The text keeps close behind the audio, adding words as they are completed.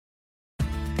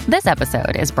This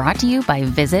episode is brought to you by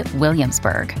Visit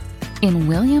Williamsburg. In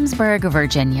Williamsburg,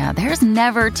 Virginia, there's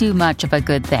never too much of a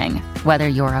good thing. Whether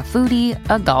you're a foodie,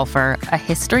 a golfer, a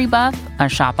history buff, a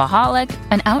shopaholic,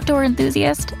 an outdoor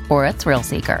enthusiast, or a thrill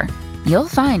seeker, you'll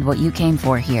find what you came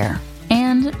for here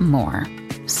and more.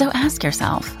 So ask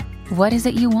yourself, what is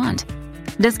it you want?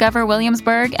 Discover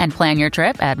Williamsburg and plan your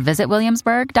trip at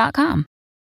visitwilliamsburg.com.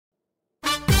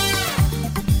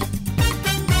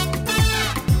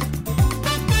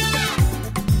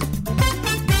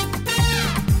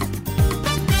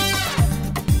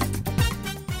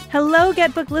 Hello,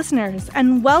 Get Booked listeners,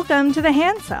 and welcome to The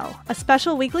Hand Cell, a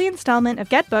special weekly installment of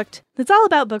Get Booked that's all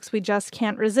about books we just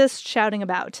can't resist shouting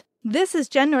about. This is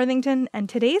Jen Northington, and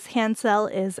today's Hand Cell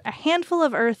is A Handful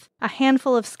of Earth, A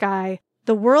Handful of Sky,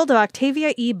 The World of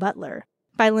Octavia E. Butler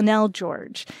by Lynell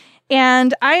George.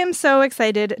 And I am so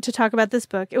excited to talk about this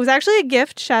book. It was actually a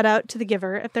gift, shout out to the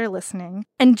giver if they're listening.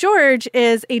 And George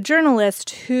is a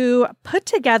journalist who put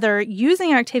together,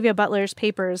 using Octavia Butler's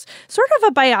papers, sort of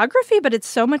a biography, but it's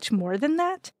so much more than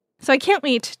that. So I can't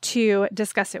wait to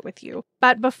discuss it with you.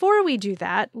 But before we do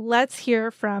that, let's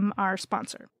hear from our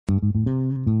sponsor.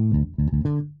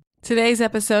 Today's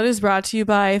episode is brought to you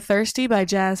by Thirsty by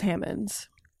Jazz Hammonds.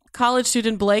 College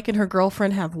student Blake and her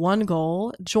girlfriend have one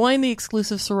goal: join the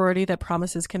exclusive sorority that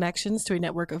promises connections to a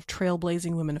network of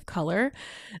trailblazing women of color.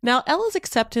 Now, Ella's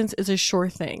acceptance is a sure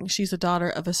thing. She's a daughter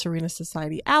of a Serena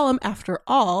Society alum. After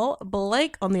all,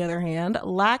 Blake, on the other hand,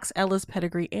 lacks Ella's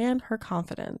pedigree and her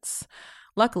confidence.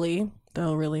 Luckily,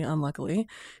 though really unluckily,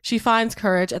 she finds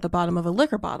courage at the bottom of a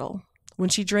liquor bottle. When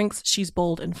she drinks, she's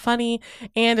bold and funny,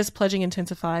 and as pledging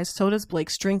intensifies, so does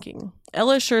Blake's drinking.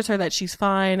 Ella assures her that she's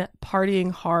fine,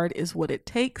 partying hard is what it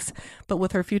takes, but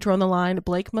with her future on the line,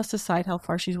 Blake must decide how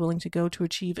far she's willing to go to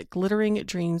achieve glittering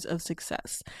dreams of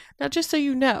success. Now, just so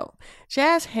you know,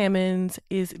 Jazz Hammonds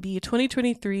is the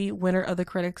 2023 winner of the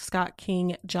critic Scott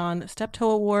King John Steptoe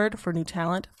Award for New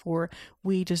Talent for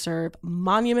We Deserve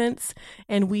Monuments,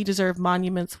 and We Deserve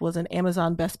Monuments was an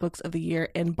Amazon Best Books of the Year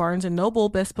and Barnes & Noble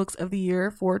Best Books of the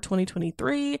Year for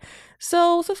 2023,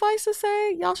 so suffice to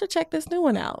say, y'all should check this new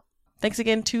one out. Thanks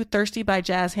again to Thirsty by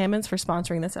Jazz Hammonds for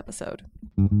sponsoring this episode.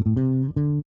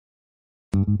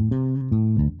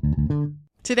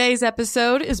 Today's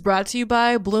episode is brought to you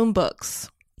by Bloom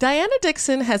Books. Diana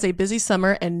Dixon has a busy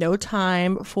summer and no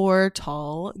time for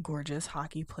tall, gorgeous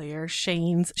hockey player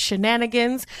Shane's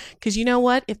shenanigans. Because you know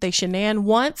what? If they shenan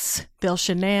once, they'll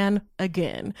shenan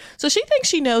again. So she thinks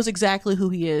she knows exactly who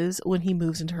he is when he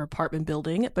moves into her apartment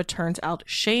building, but turns out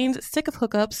Shane's sick of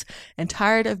hookups and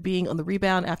tired of being on the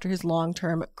rebound after his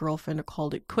long-term girlfriend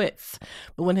called it quits.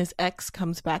 But when his ex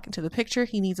comes back into the picture,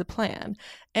 he needs a plan.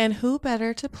 And who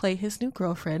better to play his new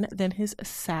girlfriend than his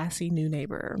sassy new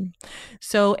neighbor?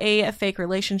 So a fake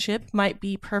relationship might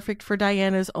be perfect for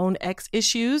Diana's own ex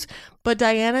issues, but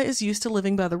Diana is used to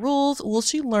living by the rules. Will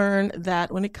she learn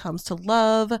that when it comes to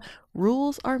love,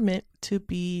 rules are meant to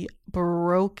be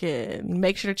broken?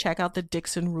 Make sure to check out The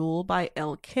Dixon Rule by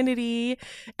Elle Kennedy.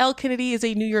 Elle Kennedy is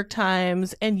a New York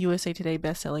Times and USA Today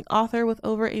bestselling author with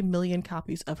over 1 million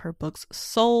copies of her books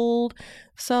sold.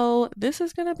 So this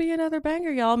is going to be another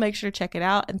banger, y'all. Make sure to check it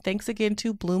out. And thanks again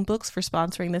to Bloom Books for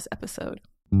sponsoring this episode.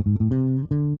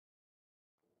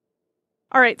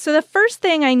 All right, so the first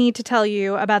thing I need to tell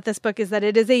you about this book is that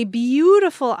it is a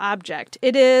beautiful object.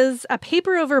 It is a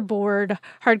paper over board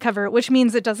hardcover, which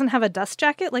means it doesn't have a dust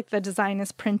jacket, like the design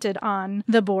is printed on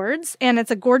the boards. And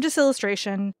it's a gorgeous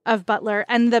illustration of Butler.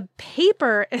 And the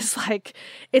paper is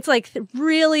it's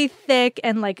really thick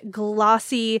and like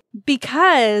glossy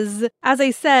because, as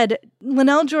I said,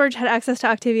 Lynell George had access to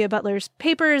Octavia Butler's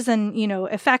papers and,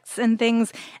 effects and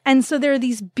things. And so there are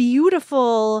these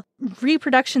beautiful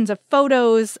reproductions of photos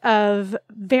of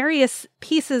various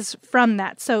pieces from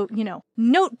that. So,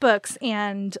 notebooks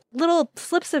and little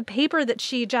slips of paper that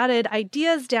she jotted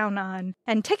ideas down on,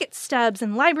 and ticket stubs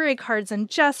and library cards, and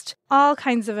just all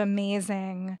kinds of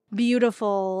amazing,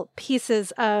 beautiful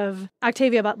pieces of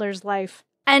Octavia Butler's life.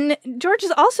 And George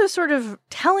is also sort of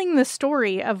telling the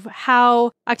story of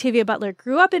how Octavia Butler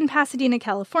grew up in Pasadena,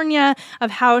 California, of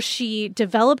how she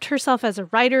developed herself as a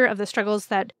writer, of the struggles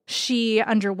that she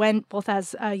underwent both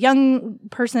as a young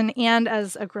person and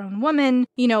as a grown woman,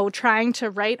 trying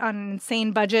to write on an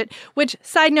insane budget, which,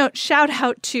 side note, shout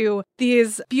out to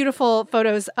these beautiful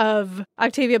photos of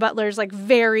Octavia Butler's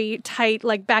very tight,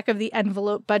 back of the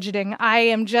envelope budgeting. I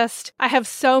have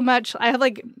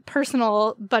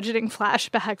personal budgeting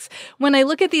flashbacks when I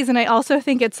look at these, and I also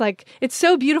think it's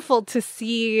so beautiful to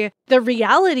see the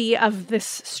reality of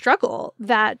this struggle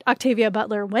that Octavia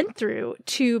Butler went through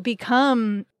to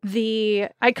become the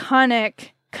iconic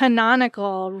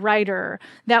canonical writer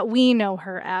that we know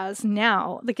her as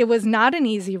now. Like, it was not an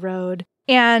easy road.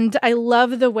 And I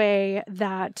love the way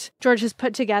that George has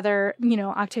put together,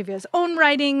 Octavia's own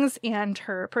writings and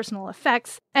her personal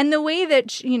effects. And the way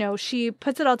that, she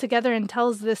puts it all together and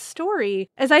tells this story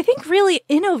is, I think, really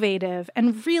innovative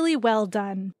and really well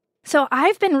done. So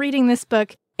I've been reading this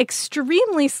book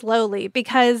extremely slowly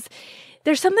because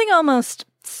there's something almost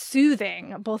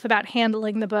soothing both about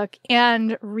handling the book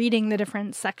and reading the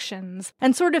different sections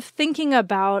and sort of thinking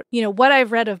about, what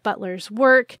I've read of Butler's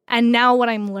work and now what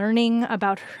I'm learning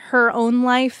about her own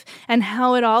life and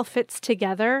how it all fits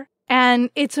together.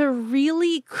 And it's a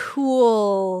really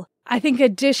cool, I think,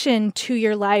 addition to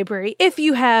your library if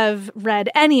you have read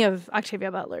any of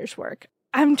Octavia Butler's work.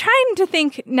 I'm trying to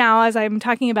think now as I'm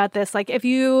talking about this, like, if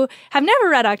you have never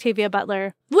read Octavia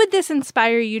Butler, would this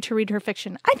inspire you to read her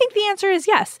fiction? I think the answer is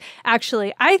yes,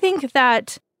 actually. I think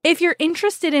that if you're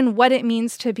interested in what it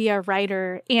means to be a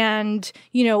writer and,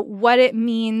 what it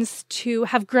means to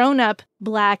have grown up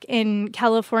Black in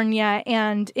California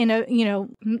and in a,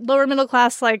 lower middle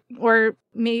class, or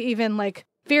maybe even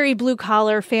very blue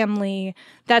collar family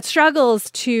that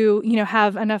struggles to,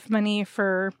 have enough money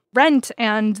for rent.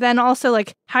 And then also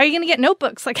how are you going to get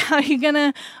notebooks? How are you going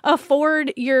to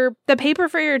afford the paper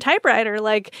for your typewriter?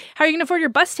 How are you going to afford your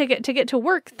bus ticket to get to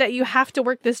work that you have to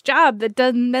work this job that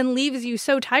then leaves you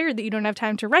so tired that you don't have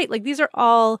time to write? These are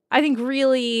all, I think,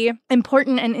 really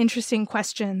important and interesting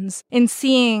questions in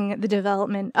seeing the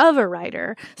development of a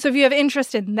writer. So if you have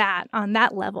interest in that on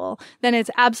that level, then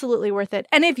it's absolutely worth it.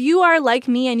 And if you are like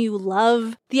me and you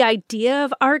love the idea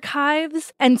of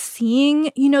archives and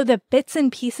seeing, the bits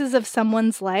and pieces of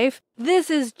someone's life, this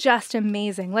is just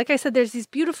amazing. Like I said, there's these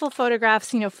beautiful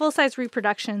photographs, full-size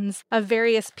reproductions of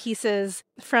various pieces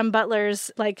from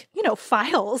Butler's,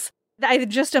 files. I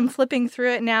just am flipping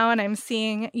through it now and I'm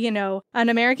seeing, an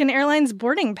American Airlines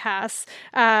boarding pass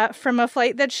from a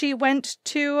flight that she went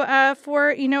to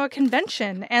for, a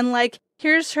convention. And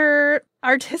here's her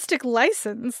artistic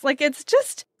license. It's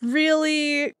just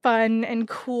really fun and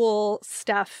cool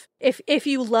stuff. If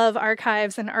you love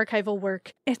archives and archival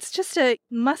work, it's just a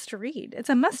must read. It's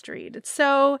a must read. It's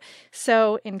so,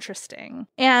 so interesting.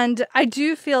 And I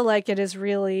do feel like it is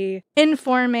really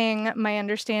informing my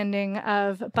understanding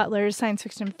of Butler's science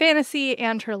fiction and fantasy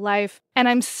and her life. And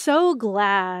I'm so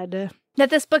glad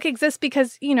that this book exists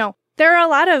because, there are a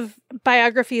lot of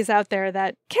biographies out there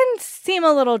that can seem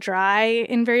a little dry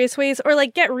in various ways or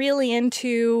get really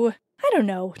into, I don't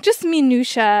know, just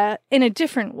minutia in a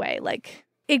different way.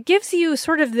 It gives you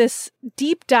sort of this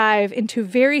deep dive into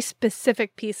very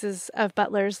specific pieces of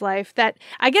Butler's life that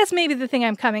I guess maybe the thing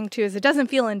I'm coming to is it doesn't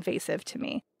feel invasive to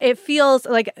me. It feels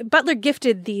like Butler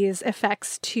gifted these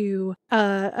effects to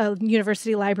a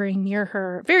university library near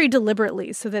her very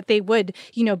deliberately so that they would,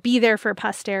 be there for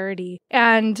posterity.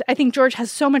 And I think George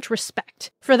has so much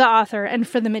respect for the author and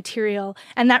for the material,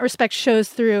 and that respect shows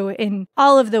through in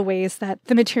all of the ways that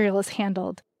the material is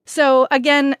handled. So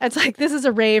again, it's this is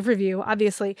a rave review,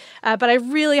 obviously, but I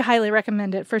really highly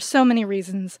recommend it for so many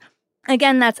reasons.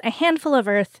 Again, that's A Handful of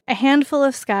Earth, A Handful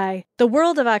of Sky, The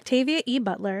World of Octavia E.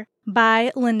 Butler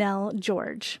by Lynell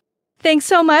George. Thanks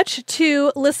so much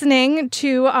to listening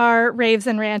to our raves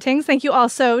and rantings. Thank you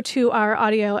also to our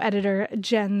audio editor,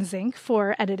 Jen Zink,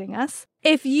 for editing us.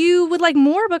 If you would like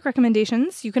more book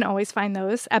recommendations, you can always find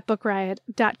those at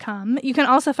bookriot.com. You can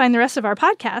also find the rest of our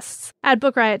podcasts at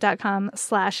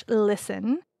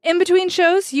bookriot.com/listen. In between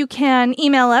shows, you can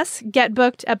email us,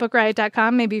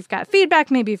 getbooked@bookriot.com. Maybe you've got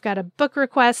feedback, maybe you've got a book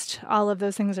request. All of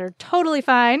those things are totally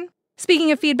fine.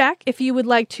 Speaking of feedback, if you would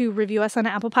like to review us on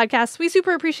Apple Podcasts, we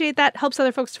super appreciate that. Helps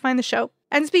other folks to find the show.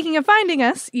 And speaking of finding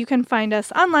us, you can find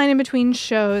us online in between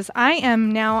shows. I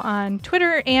am now on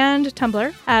Twitter and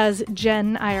Tumblr as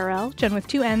Jen IRL, Jen with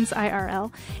 2 N's,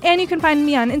 IRL. And you can find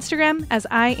me on Instagram as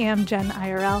I am Jen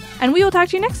IRL. And we will talk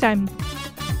to you next time.